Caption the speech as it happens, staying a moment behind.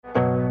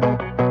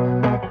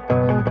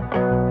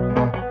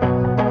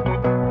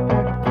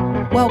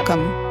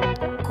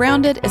Welcome.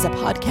 Grounded is a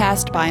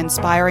podcast by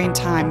Inspiring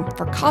Time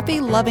for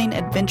coffee-loving,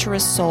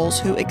 adventurous souls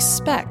who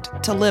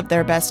expect to live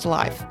their best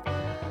life.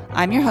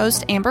 I'm your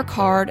host, Amber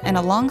Card, and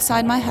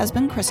alongside my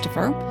husband,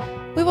 Christopher,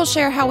 we will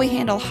share how we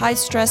handle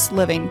high-stress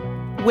living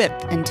with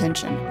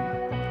intention.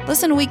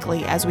 Listen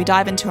weekly as we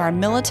dive into our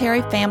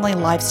military family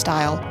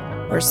lifestyle,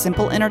 where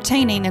simple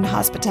entertaining and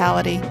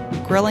hospitality,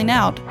 grilling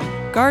out,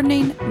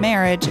 gardening,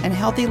 marriage, and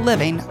healthy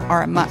living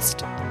are a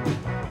must.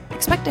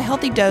 Expect a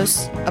healthy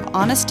dose of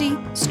honesty,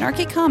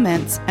 snarky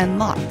comments, and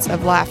lots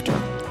of laughter.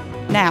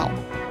 Now,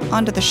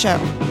 on to the show.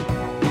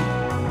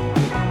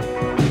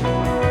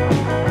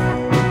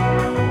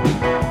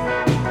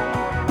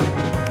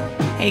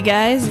 Hey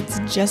guys, it's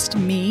just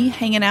me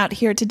hanging out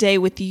here today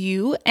with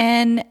you,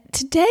 and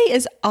today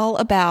is all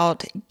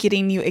about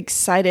getting you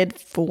excited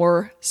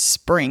for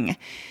spring.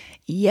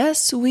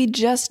 Yes, we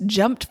just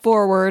jumped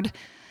forward,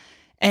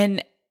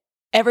 and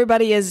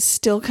everybody is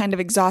still kind of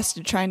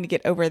exhausted trying to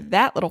get over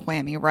that little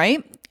whammy,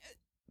 right?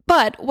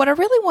 But what I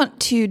really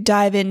want to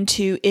dive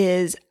into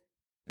is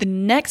the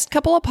next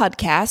couple of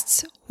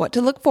podcasts, what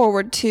to look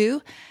forward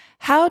to,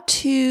 how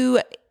to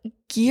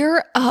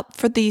gear up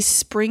for these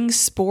spring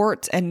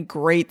sports and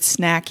great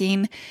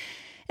snacking,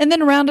 and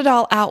then round it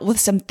all out with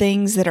some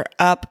things that are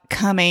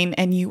upcoming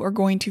and you are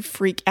going to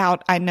freak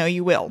out. I know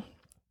you will.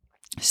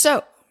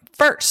 So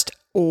first,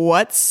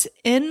 what's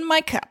in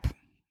my cup?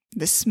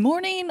 This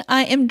morning,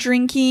 I am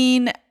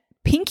drinking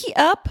Pinky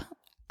Up,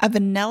 a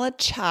vanilla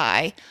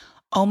chai.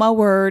 Oh my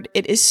word,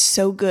 it is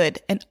so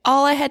good. And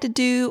all I had to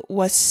do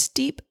was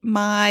steep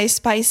my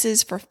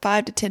spices for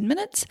 5 to 10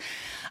 minutes.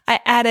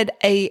 I added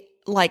a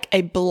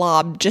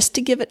blob just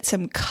to give it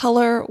some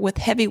color with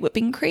heavy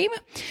whipping cream.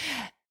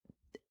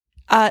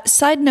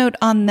 Side note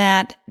on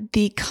that,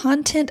 the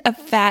content of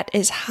fat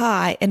is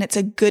high and it's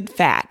a good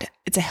fat.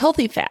 It's a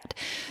healthy fat.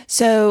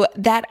 So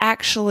that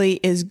actually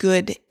is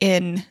good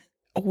in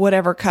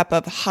whatever cup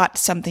of hot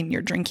something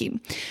you're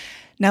drinking.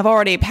 Now, I've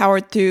already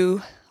powered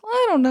through,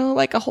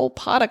 like a whole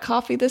pot of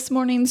coffee this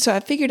morning, so I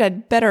figured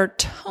I'd better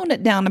tone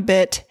it down a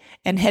bit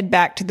and head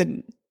back to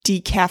the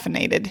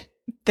decaffeinated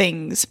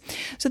things.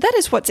 So that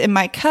is what's in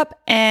my cup,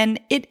 and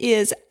it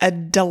is a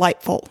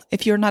delightful.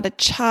 If you're not a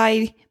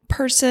chai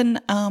person,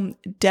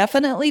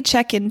 definitely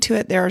check into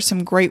it. There are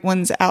some great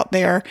ones out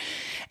there,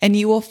 and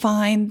you will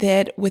find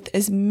that with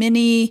as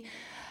many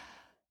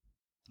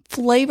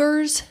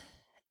flavors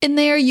in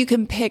there, you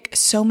can pick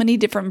so many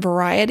different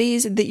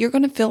varieties that you're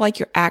going to feel like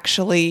you're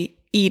actually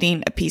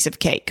eating a piece of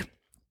cake.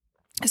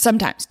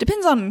 Sometimes.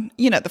 Depends on,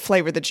 the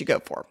flavor that you go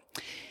for.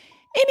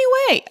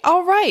 Anyway,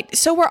 all right.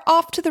 So we're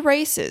off to the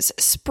races.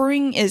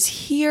 Spring is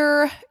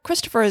here.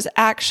 Christopher is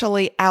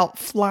actually out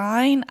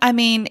flying.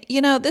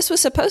 This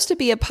was supposed to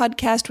be a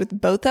podcast with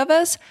both of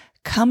us.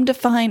 Come to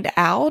find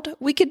out,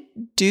 we could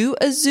do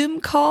a Zoom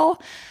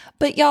call.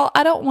 But y'all,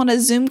 I don't want to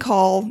Zoom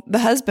call the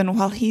husband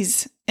while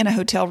he's in a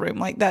hotel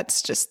room.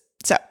 That's just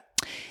so.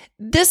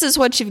 This is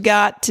what you've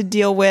got to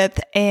deal with.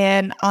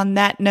 And on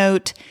that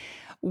note,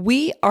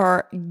 we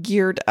are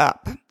geared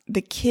up.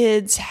 The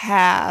kids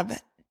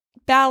have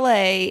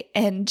ballet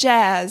and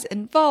jazz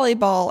and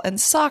volleyball and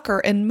soccer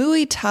and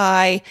Muay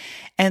Thai,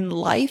 and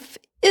life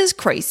is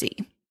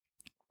crazy.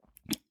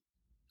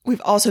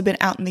 We've also been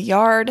out in the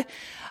yard.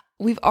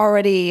 We've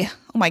already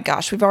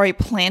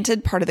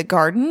planted part of the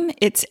garden.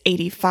 It's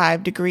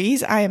 85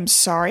 degrees. I am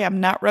sorry. I'm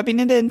not rubbing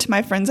it into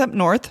my friends up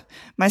north.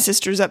 My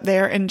sister's up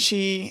there and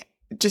she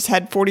just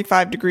had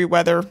 45-degree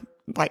weather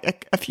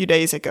like a few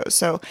days ago.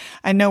 So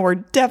I know we're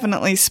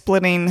definitely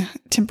splitting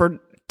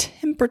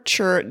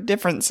temperature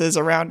differences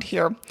around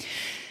here.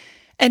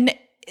 And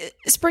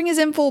spring is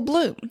in full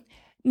bloom.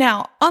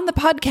 Now, on the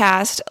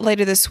podcast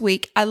later this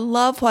week, I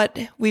love what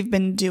we've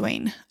been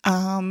doing.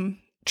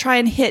 Try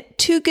and hit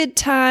 2 good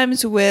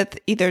times with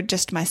either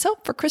just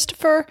myself or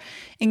Christopher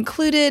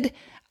included,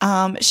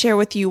 share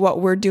with you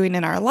what we're doing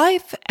in our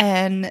life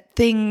and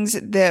things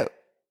that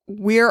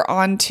we're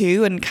on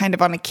to and kind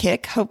of on a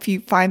kick. Hope you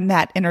find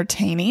that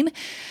entertaining.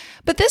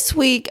 But this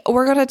week,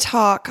 we're going to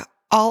talk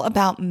all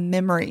about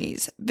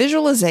memories,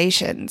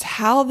 visualizations,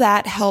 how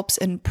that helps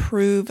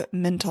improve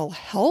mental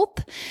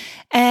health,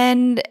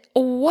 and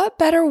what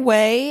better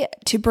way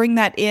to bring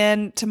that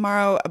in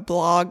tomorrow,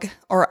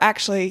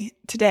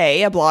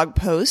 today, a blog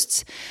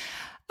post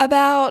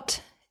about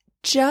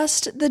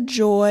just the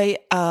joy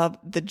of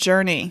the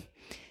journey.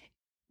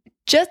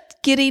 Just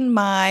getting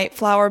my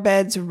flower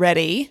beds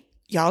ready.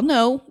 Y'all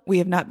know we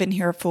have not been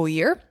here a full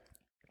year,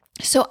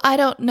 so I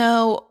don't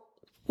know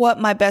what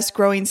my best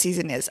growing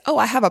season is. Oh,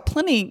 I have a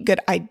plenty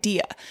good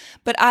idea,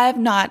 but I have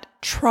not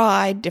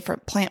tried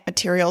different plant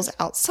materials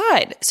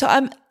outside. So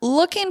I'm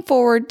looking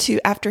forward to,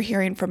 after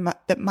hearing from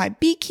my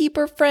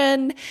beekeeper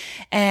friend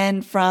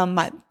and from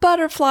my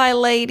butterfly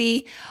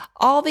lady,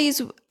 all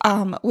these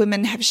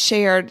women have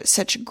shared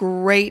such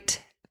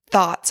great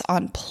thoughts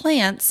on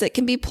plants that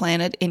can be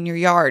planted in your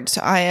yard.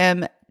 So I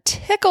am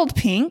tickled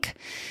pink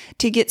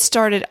to get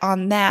started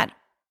on that.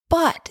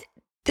 But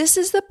this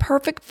is the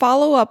perfect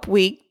follow-up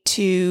week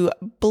to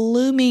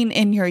blooming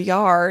in your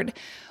yard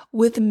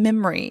with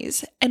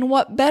memories. And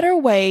what better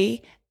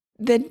way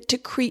than to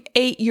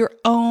create your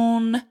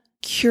own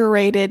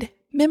curated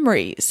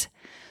memories?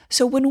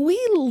 So when we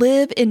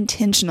live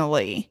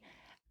intentionally,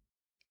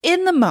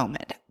 in the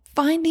moment,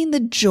 finding the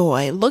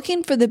joy,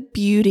 looking for the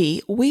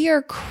beauty, we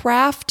are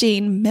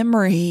crafting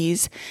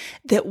memories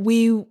that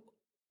will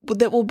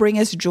bring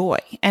us joy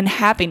and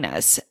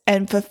happiness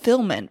and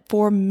fulfillment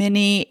for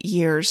many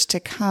years to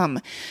come.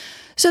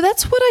 So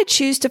that's what I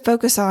choose to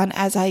focus on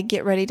as I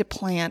get ready to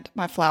plant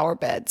my flower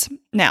beds.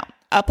 Now,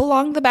 up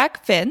along the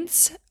back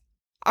fence,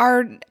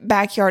 our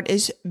backyard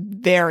is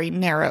very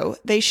narrow.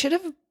 They should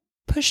have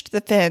pushed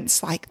the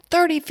fence like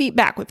 30 feet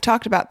back. We've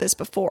talked about this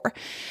before.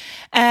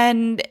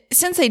 And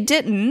since they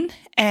didn't,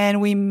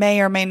 and we may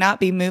or may not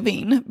be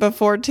moving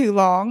before too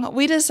long,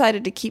 we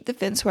decided to keep the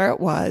fence where it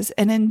was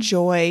and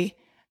enjoy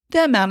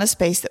the amount of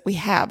space that we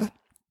have.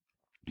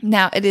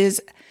 Now, it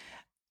is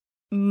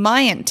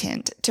my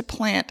intent to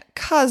plant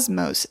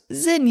cosmos,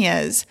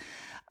 zinnias,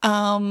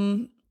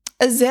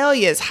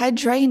 azaleas,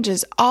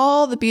 hydrangeas,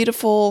 all the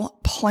beautiful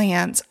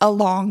plants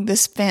along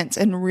this fence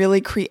and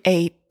really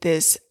create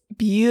this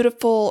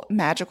beautiful,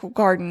 magical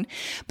garden.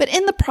 But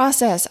in the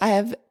process, I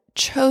have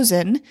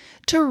chosen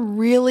to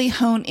really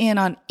hone in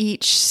on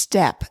each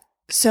step.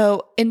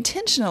 So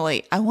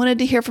intentionally, I wanted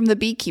to hear from the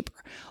beekeeper.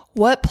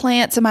 What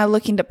plants am I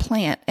looking to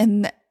plant?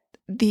 And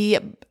the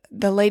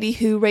lady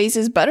who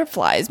raises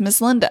butterflies,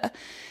 Miss Linda.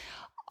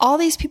 All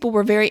these people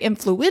were very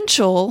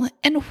influential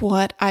in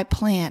what I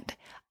plant.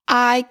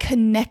 I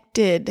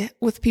connected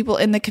with people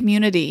in the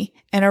community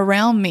and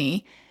around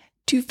me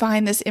to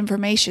find this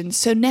information.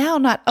 So now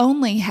not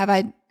only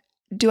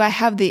do I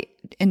have the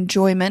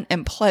enjoyment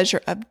and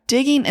pleasure of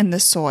digging in the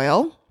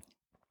soil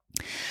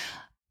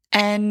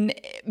and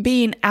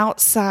being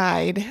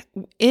outside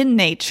in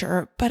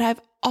nature, but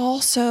I've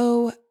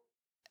also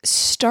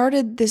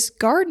started this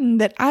garden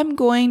that I'm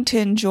going to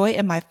enjoy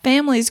and my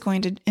family's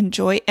going to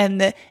enjoy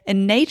and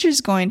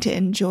nature's going to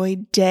enjoy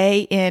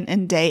day in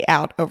and day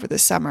out over the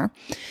summer.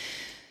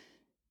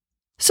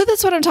 So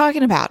that's what I'm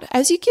talking about.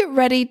 As you get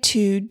ready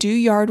to do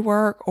yard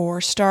work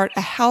or start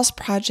a house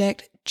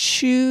project,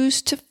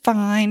 choose to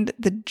find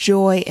the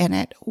joy in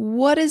it.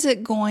 What is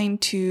it going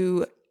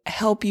to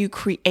help you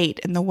create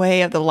in the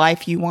way of the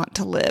life you want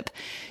to live?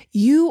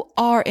 You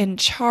are in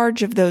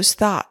charge of those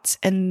thoughts,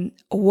 and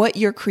what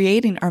you're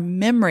creating are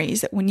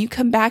memories that when you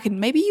come back and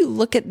maybe you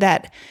look at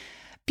that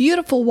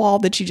beautiful wall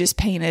that you just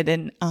painted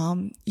and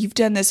you've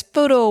done this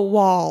photo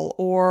wall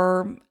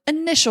or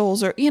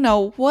initials or,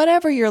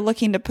 whatever you're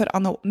looking to put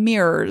on the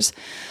mirrors,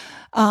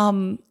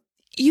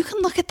 you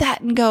can look at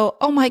that and go,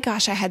 oh my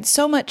gosh, I had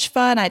so much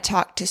fun. I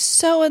talked to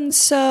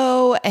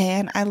so-and-so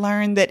and I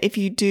learned that if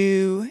you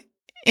do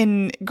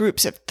in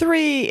groups of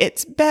 3,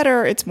 it's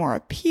better, it's more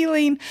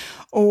appealing.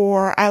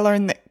 Or I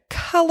learned that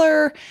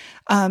color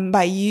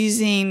by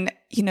using,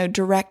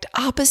 direct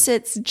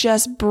opposites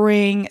just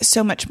bring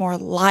so much more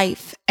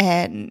life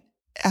and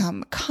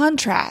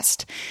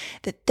contrast,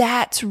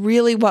 that's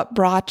really what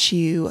brought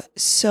you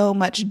so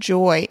much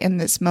joy in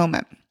this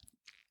moment.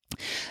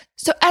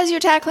 So as you're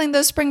tackling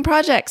those spring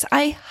projects,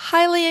 I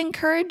highly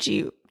encourage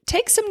you,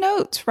 take some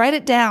notes, write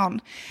it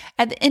down.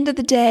 At the end of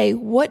the day,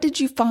 what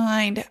did you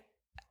find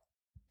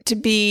to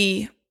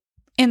be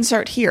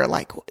insert here?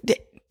 Like,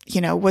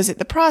 was it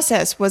the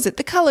process? Was it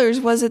the colors?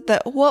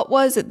 What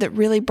was it that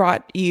really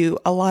brought you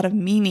a lot of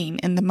meaning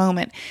in the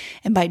moment?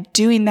 And by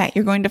doing that,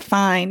 you're going to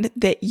find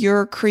that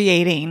you're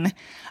creating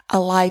a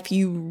life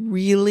you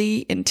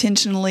really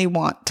intentionally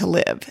want to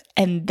live.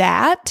 And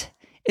that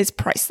is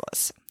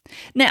priceless.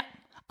 Now,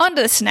 on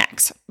to the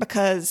snacks,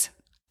 because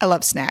I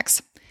love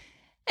snacks.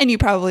 And you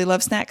probably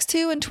love snacks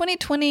too. And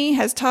 2020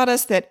 has taught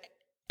us that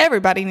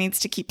everybody needs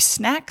to keep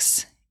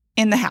snacks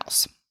in the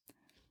house.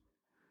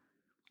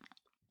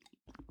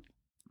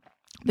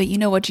 But you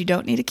know what you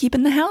don't need to keep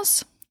in the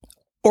house?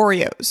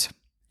 Oreos,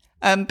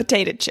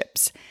 potato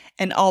chips,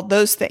 and all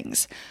those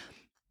things.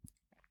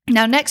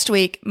 Now, next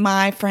week,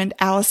 my friend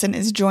Allison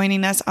is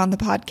joining us on the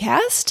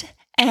podcast,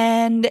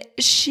 and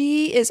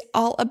she is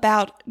all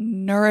about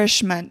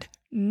nourishment,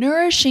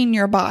 nourishing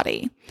your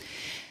body.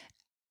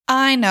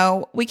 I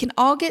know we can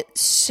all get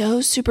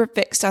so super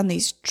fixed on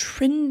these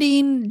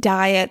trending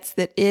diets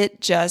that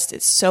it just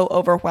is so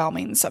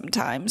overwhelming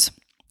sometimes.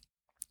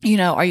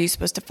 Are you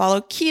supposed to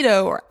follow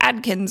keto or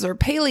Atkins or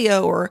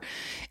paleo or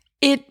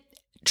it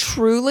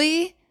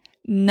truly,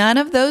 none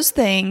of those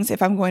things,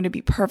 if I'm going to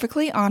be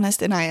perfectly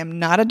honest, and I am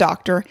not a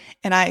doctor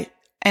and I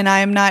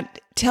am not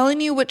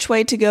telling you which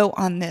way to go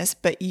on this,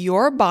 but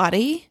your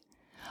body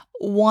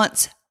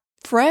wants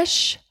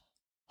fresh,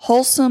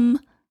 wholesome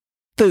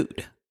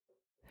food.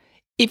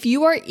 If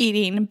you are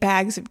eating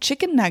bags of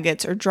chicken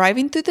nuggets or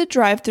driving through the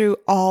drive-thru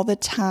all the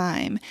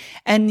time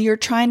and you're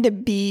trying to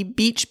be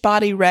beach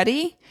body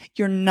ready,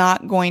 you're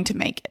not going to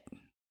make it.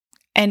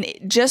 And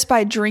just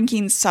by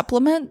drinking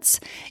supplements,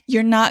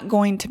 you're not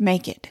going to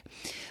make it.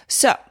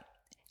 So,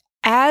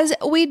 as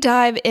we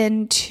dive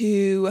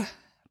into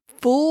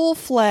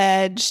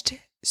full-fledged,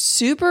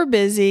 super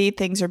busy,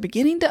 things are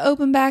beginning to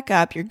open back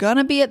up, you're going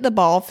to be at the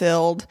ball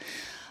field,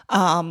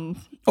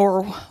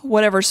 or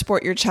whatever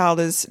sport your child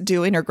is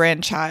doing or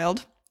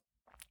grandchild,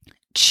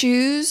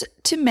 choose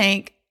to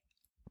make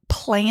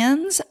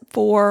plans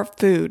for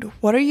food.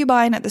 What are you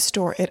buying at the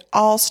store? It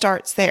all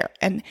starts there.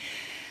 And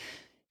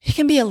it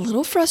can be a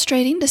little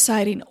frustrating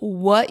deciding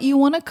what you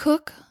want to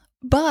cook,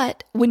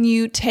 but when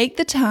you take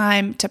the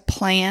time to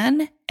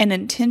plan and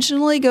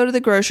intentionally go to the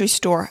grocery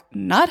store,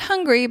 not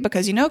hungry,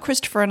 because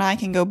Christopher and I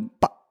can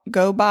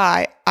go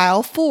by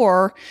aisle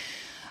 4,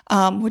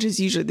 which is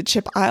usually the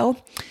chip aisle,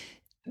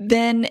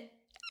 then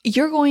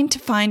you're going to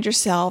find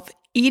yourself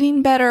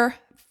eating better,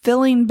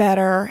 feeling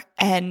better,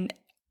 and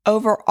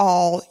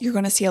overall, you're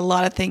going to see a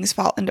lot of things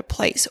fall into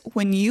place.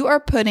 When you are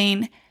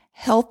putting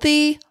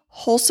healthy,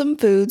 wholesome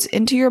foods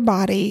into your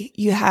body,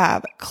 you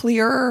have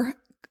clarity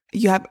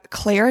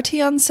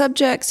on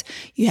subjects,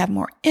 you have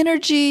more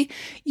energy,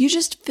 you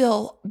just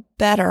feel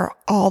better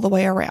all the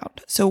way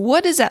around. So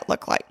what does that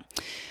look like?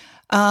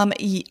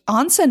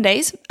 On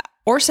Sundays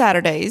or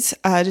Saturdays,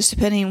 just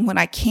depending when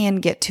I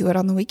can get to it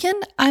on the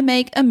weekend, I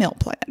make a meal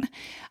plan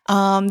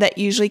that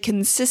usually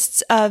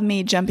consists of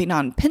me jumping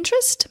on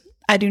Pinterest.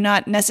 I do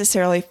not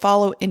necessarily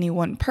follow any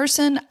one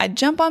person. I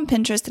jump on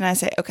Pinterest and I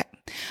say, okay,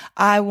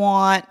 I've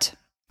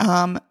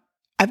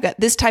got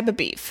this type of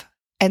beef.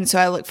 And so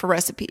I look for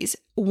recipes.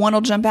 One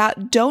will jump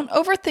out. Don't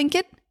overthink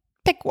it.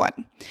 Pick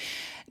one.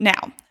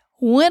 Now,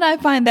 when I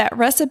find that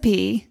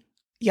recipe,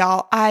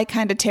 y'all, I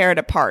kind of tear it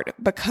apart,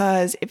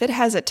 because if it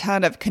has a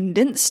ton of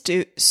condensed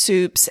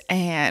soups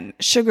and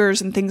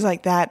sugars and things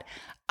like that,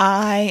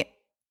 I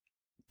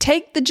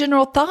take the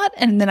general thought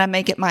and then I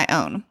make it my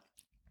own.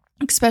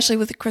 Especially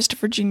with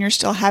Christopher Jr.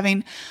 still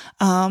having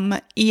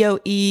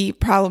EOE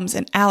problems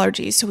and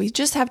allergies. So we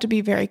just have to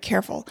be very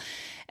careful.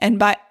 And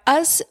by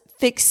us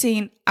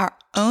fixing our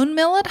own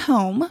meal at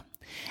home,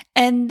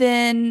 and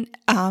then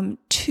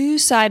 2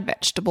 side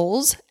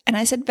vegetables, and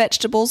I said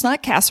vegetables,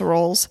 not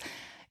casseroles,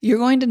 you're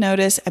going to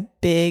notice a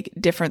big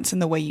difference in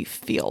the way you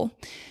feel.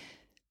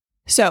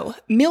 So,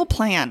 meal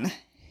plan.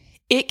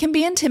 It can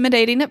be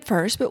intimidating at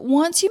first, but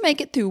once you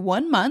make it through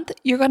 1 month,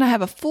 you're going to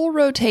have a full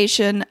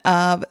rotation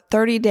of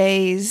 30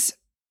 days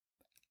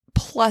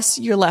plus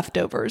your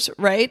leftovers,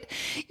 right?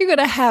 You're going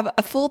to have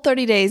a full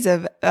 30 days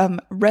of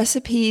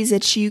recipes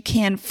that you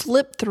can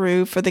flip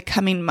through for the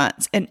coming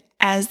months. And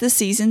as the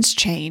seasons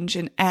change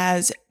and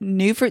as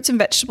new fruits and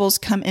vegetables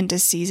come into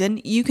season,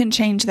 you can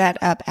change that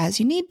up as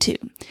you need to.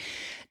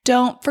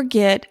 Don't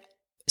forget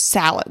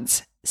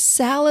salads.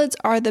 Salads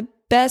are the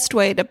best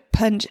way to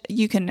punch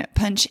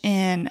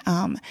in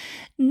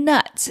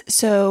nuts.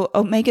 So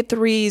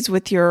omega-3s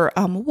with your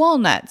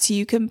walnuts.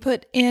 You can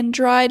put in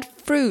dried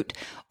fruit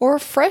or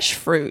fresh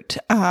fruit.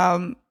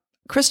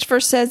 Christopher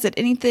says that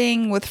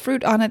anything with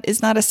fruit on it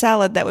is not a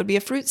salad. That would be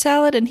a fruit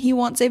salad, and he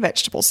wants a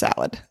vegetable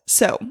salad.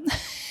 So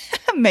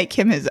make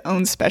him his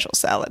own special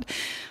salad.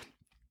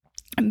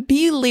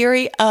 Be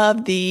leery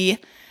of the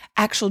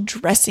actual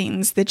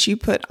dressings that you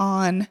put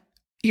on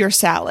your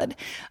salad.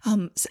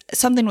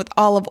 Something with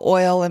olive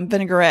oil and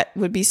vinaigrette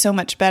would be so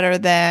much better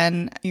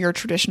than your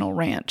traditional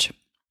ranch.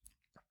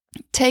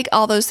 Take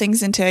all those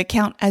things into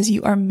account as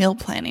you are meal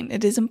planning.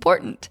 It is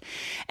important.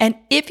 And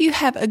if you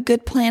have a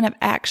good plan of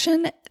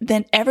action,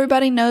 then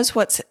everybody knows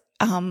what's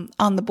on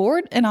the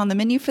board and on the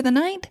menu for the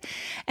night,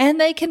 and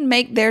they can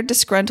make their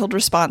disgruntled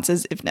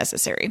responses if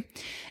necessary.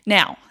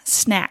 Now,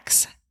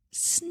 snacks.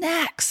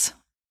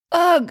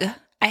 Ugh,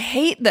 I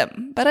hate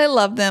them, but I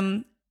love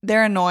them.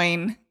 They're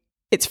annoying.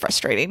 It's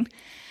frustrating.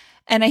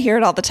 And I hear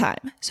it all the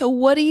time. So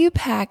what do you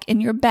pack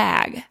in your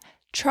bag?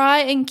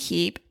 Try and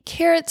keep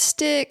carrot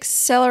sticks,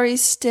 celery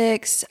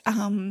sticks.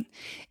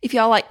 If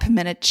y'all like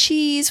pimento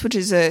cheese, which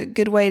is a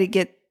good way to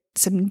get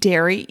some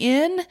dairy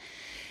in.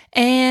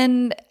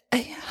 And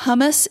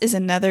hummus is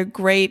another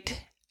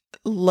great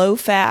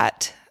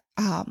low-fat,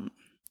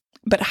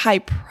 but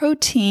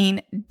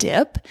high-protein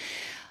dip.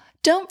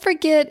 Don't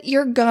forget,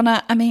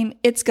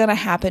 it's gonna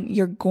happen.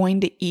 You're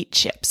going to eat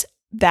chips.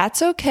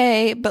 That's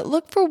okay, but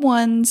look for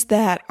ones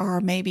that are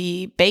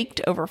maybe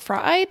baked over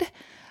fried.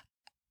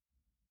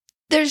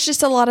 There's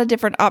just a lot of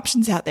different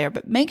options out there,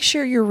 but make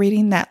sure you're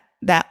reading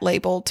that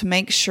label to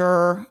make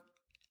sure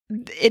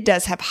it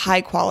does have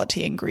high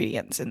quality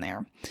ingredients in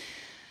there.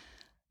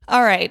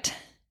 All right,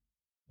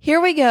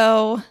 here we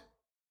go.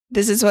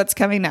 This is what's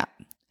coming up.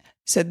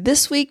 So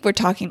this week we're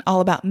talking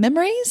all about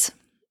memories,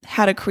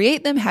 how to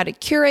create them, how to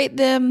curate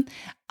them.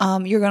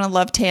 You're going to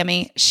love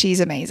Tammy.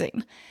 She's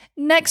amazing.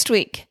 Next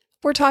week,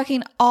 we're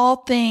talking all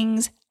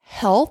things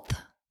health,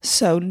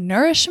 so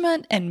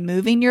nourishment and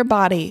moving your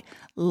body.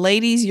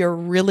 Ladies, you're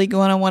really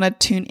going to want to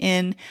tune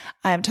in.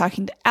 I am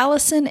talking to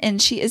Allison,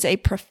 and she is a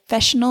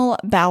professional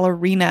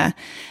ballerina.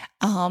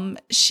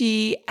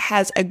 She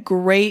has a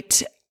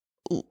great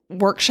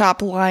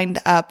workshop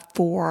lined up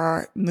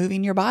for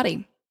moving your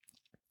body.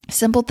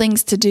 Simple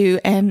things to do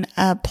and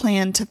a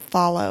plan to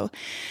follow.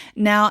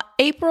 Now,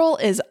 April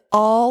is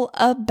all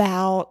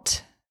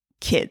about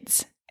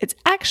kids. It's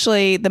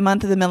actually the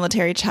month of the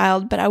military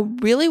child, but I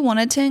really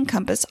wanted to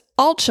encompass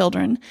all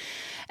children.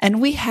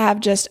 And we have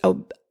just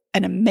an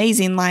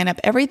amazing lineup,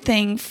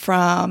 everything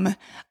from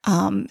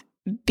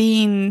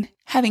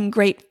having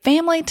great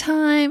family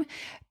time.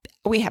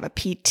 We have a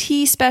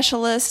PT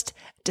specialist,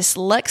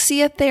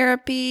 dyslexia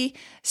therapy,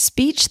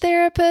 speech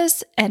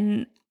therapist,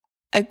 and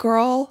a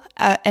girl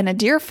and a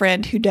dear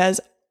friend who does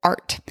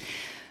art.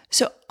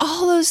 So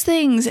all those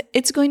things,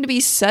 it's going to be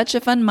such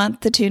a fun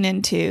month to tune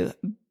into.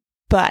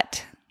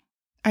 But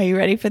are you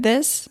ready for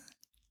this?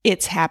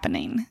 It's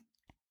happening.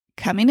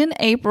 Coming in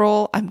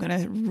April, I'm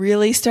going to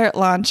really start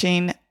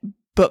launching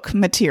book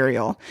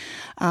material.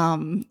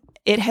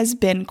 It has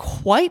been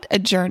quite a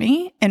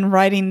journey in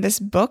writing this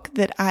book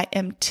that I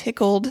am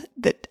tickled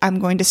that I'm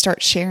going to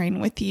start sharing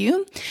with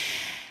you.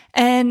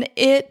 And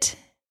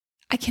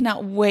I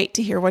cannot wait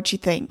to hear what you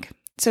think.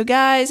 So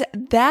guys,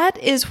 that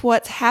is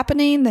what's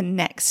happening the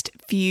next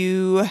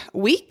few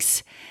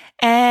weeks.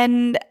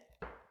 And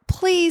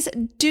please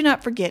do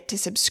not forget to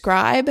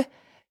subscribe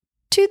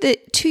to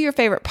your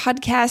favorite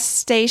podcast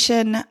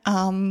station.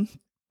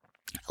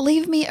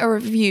 Leave me a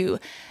review.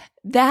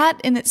 That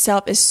in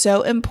itself is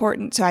so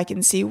important so I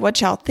can see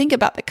what y'all think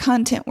about the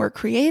content we're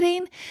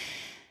creating.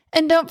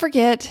 And don't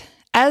forget,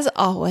 as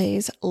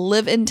always,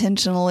 live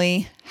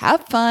intentionally,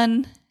 have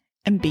fun,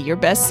 and be your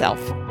best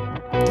self.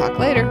 Talk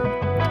later.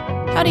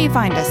 How do you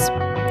find us?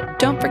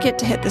 Don't forget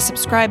to hit the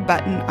subscribe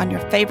button on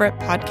your favorite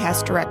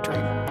podcast directory.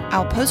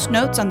 I'll post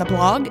notes on the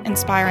blog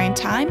Inspiring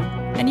Time,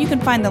 and you can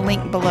find the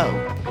link below.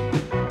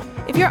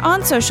 If you're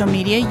on social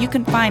media, you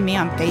can find me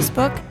on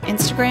Facebook,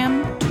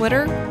 Instagram,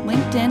 Twitter,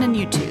 LinkedIn, and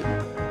YouTube.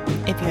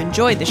 If you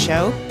enjoyed the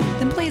show,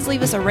 then please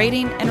leave us a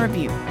rating and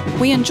review.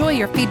 We enjoy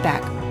your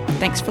feedback.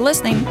 Thanks for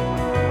listening.